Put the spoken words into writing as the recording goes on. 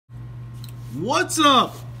What's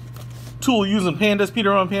up? Tool using Pandas,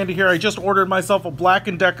 Peter on Panda here. I just ordered myself a Black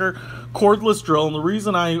 & Decker cordless drill, and the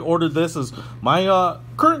reason I ordered this is my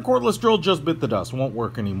current cordless drill just bit the dust, won't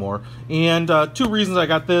work anymore. And two reasons I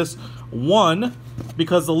got this. One,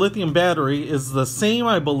 because the lithium battery is the same,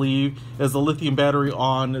 I believe, as the lithium battery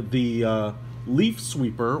on the leaf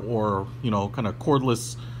sweeper, or kind of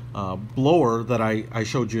cordless blower that I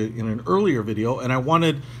showed you in an earlier video, and I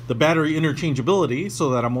wanted the battery interchangeability so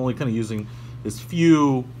that I'm only kind of using as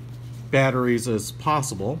few batteries as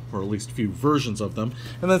possible, or at least a few versions of them.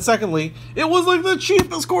 And then secondly, it was like the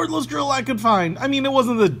cheapest cordless drill I could find. I mean, it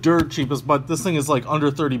wasn't the dirt cheapest, but this thing is like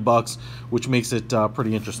under 30 bucks, which makes it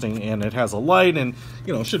pretty interesting. And it has a light, and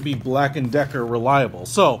should be Black & Decker reliable.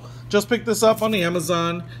 So just picked this up on the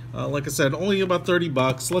Amazon. Like I said, only about 30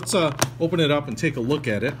 bucks. Let's open it up and take a look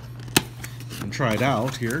at it and try it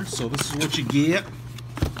out here. So this is what you get.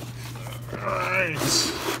 All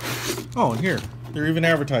right. Oh, and here they're even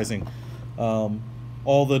advertising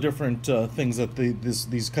all the different things that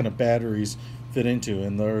these kind of batteries fit into.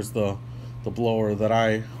 And there's the blower that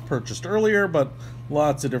I purchased earlier, but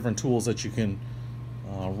lots of different tools that you can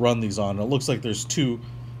run these on. It looks like there's two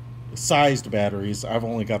sized batteries. I've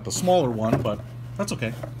only got the smaller one, but that's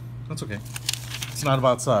okay. That's okay. It's not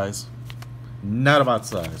about size. Not about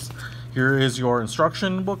size. Here is your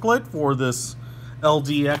instruction booklet for this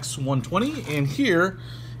LDX120, and here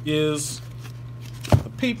is the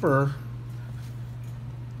paper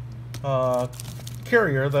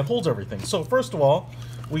carrier that holds everything. So first of all,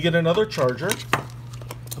 we get another charger.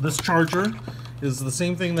 This charger is the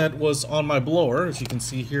same thing that was on my blower, as you can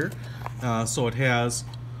see here. So it has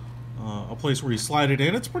a place where you slide it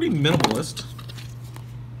in. It's pretty minimalist.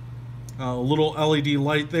 A little LED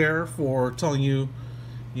light there for telling you,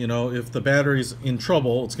 if the battery's in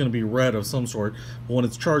trouble, it's going to be red of some sort. But when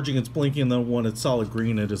it's charging, it's blinking, and then when it's solid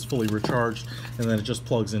green, it is fully recharged, and then it just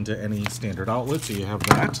plugs into any standard outlet, so you have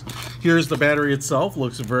that. Here's the battery itself.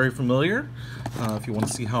 Looks very familiar. If you want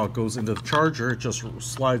to see how it goes into the charger, it just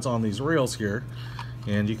slides on these rails here,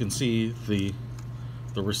 and you can see the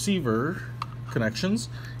receiver connections,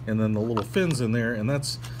 and then the little fins in there, and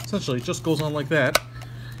that's essentially, it just goes on like that,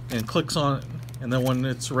 and clicks on, and then when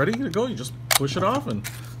it's ready to go, you just push it off and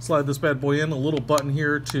slide this bad boy in. A little button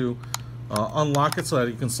here to unlock it so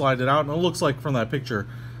that you can slide it out. And it looks like from that picture,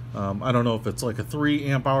 I don't know if it's like a 3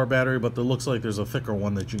 amp hour battery, but it looks like there's a thicker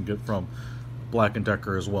one that you can get from Black &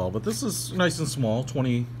 Decker as well. But this is nice and small,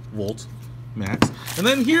 20 volt max. And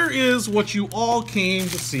then here is what you all came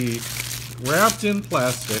to see, wrapped in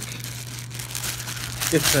plastic.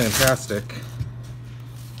 It's fantastic.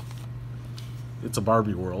 It's a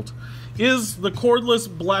Barbie world. Is the cordless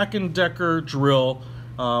Black & Decker drill.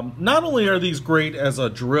 Not only are these great as a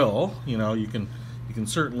drill, you can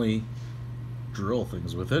certainly drill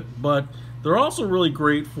things with it, but they're also really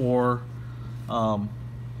great for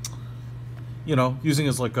using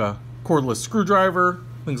as like a cordless screwdriver,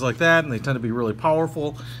 things like that, and they tend to be really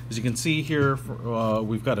powerful. As you can see here,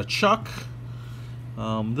 we've got a chuck.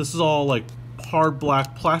 This is all like hard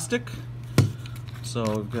black plastic, so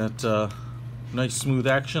we've got nice smooth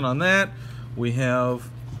action on that. We have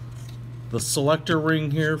the selector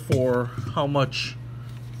ring here for how much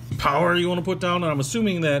power you want to put down, and I'm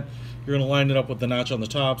assuming that you're going to line it up with the notch on the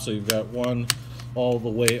top, so you've got one all the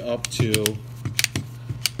way up to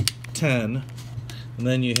 10, and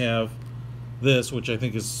then you have this, which I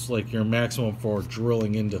think is like your maximum for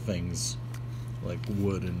drilling into things like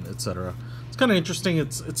wood and etc. It's kind of interesting.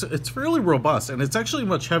 It's fairly robust, and it's actually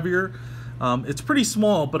much heavier. It's pretty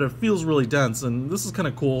small, but it feels really dense, and this is kind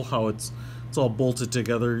of cool how it's all bolted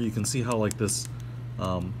together. You can see how like this,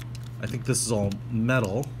 I think this is all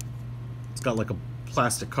metal. It's got like a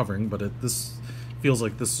plastic covering, but this feels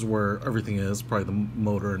like this is where everything is, probably the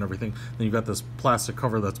motor and everything. Then you've got this plastic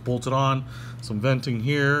cover that's bolted on, some venting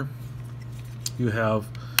here. You have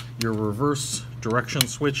your reverse direction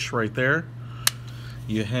switch right there.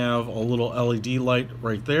 You have a little LED light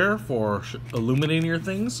right there for illuminating your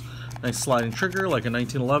things. Nice sliding trigger like a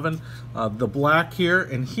 1911. The black here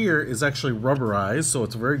and here is actually rubberized, so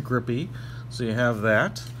it's very grippy. So you have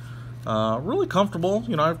that. Really comfortable.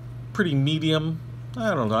 I have pretty medium,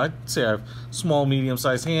 I don't know, I'd say I have small,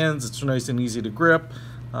 medium-sized hands. It's nice and easy to grip.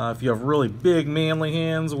 If you have really big, manly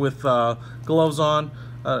hands with gloves on,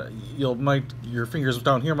 your fingers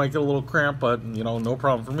down here might get a little cramped, but no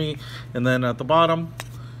problem for me. And then at the bottom,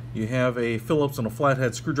 you have a Phillips and a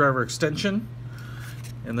flathead screwdriver extension,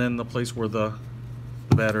 and then the place where the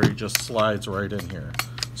battery just slides right in here.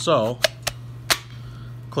 So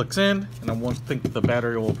clicks in, and I think the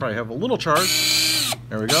battery will probably have a little charge.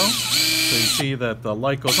 There we go. So you see that the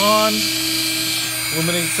light goes on,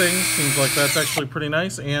 illuminates things. Seems like that's actually pretty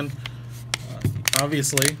nice, and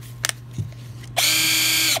obviously,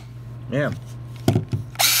 man,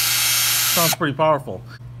 sounds pretty powerful.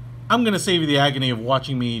 I'm going to save you the agony of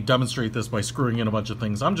watching me demonstrate this by screwing in a bunch of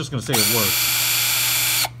things. I'm just going to say it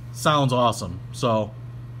works. Sounds awesome. So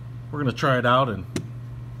we're going to try it out, and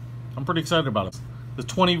I'm pretty excited about it. The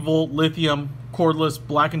 20-volt lithium cordless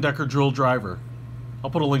Black & Decker drill driver. I'll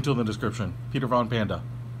put a link to it in the description. Peter von Panda.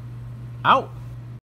 Out!